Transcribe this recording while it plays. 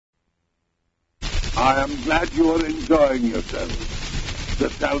I am glad you are enjoying yourselves.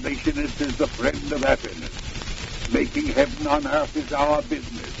 The Salvationist is the friend of happiness. Making heaven on earth is our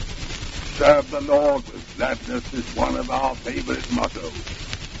business. Serve the Lord with gladness is one of our favorite mottos.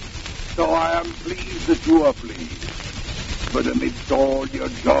 So I am pleased that you are pleased. But amidst all your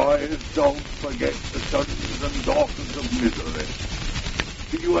joys, don't forget the sons and daughters of misery.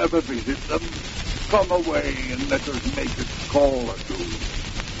 Do you ever visit them? Come away and let us make a call or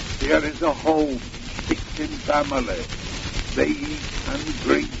two. Here is a home, 16 family. They eat and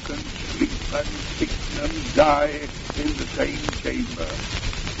drink and sleep and sicken and die in the same chamber.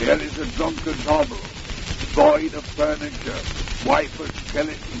 Here is a drunken hovel, void of furniture, wife a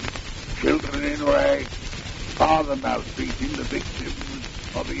skeleton, children in rags, father maltreating the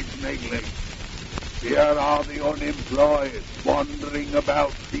victims of his neglect. Here are the unemployed, wandering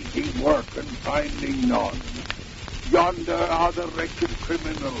about seeking work and finding none. Yonder are the wretched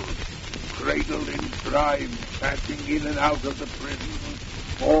criminals, cradled in crime, passing in and out of the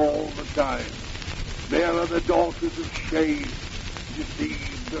prison all the time. There are the daughters of shame,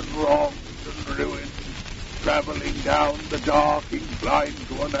 deceived and wronged and ruined, traveling down the dark incline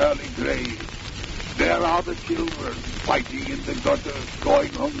to an early grave. There are the children, fighting in the gutters,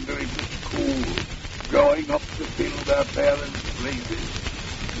 going hungry to school, growing up to fill their parents' places.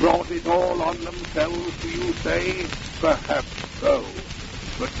 Brought it all on themselves, do you say? Perhaps so.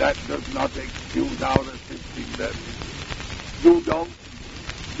 But that does not excuse our assisting them. You don't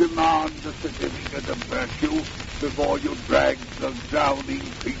demand a certificate of virtue before you drag the drowning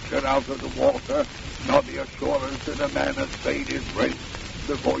creature out of the water, nor the assurance that a man has paid his rent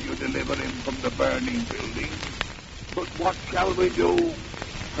before you deliver him from the burning building. But what shall we do?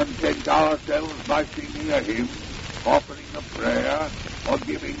 Content ourselves by singing a hymn, offering a prayer, or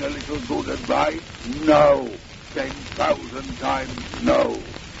giving a little good advice? No. 10,000 times no.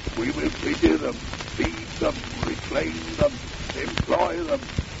 We will pity them, feed them, reclaim them, employ them.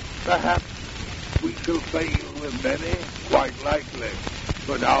 Perhaps we shall fail with many, quite likely,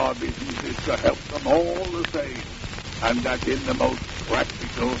 but our business is to help them all the same, and that in the most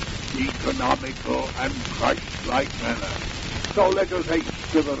practical, economical, and Christ-like manner. So let us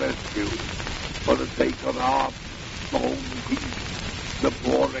haste to the rescue, for the sake of our own peace, the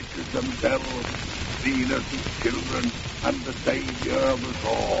poor wretches themselves, the innocent children, and the Saviour of us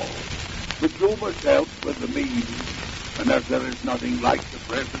all. But you must help with the means, and as there is nothing like the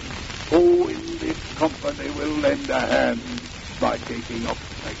present, who in this company will lend a hand by taking up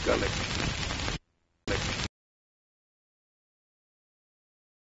my collection?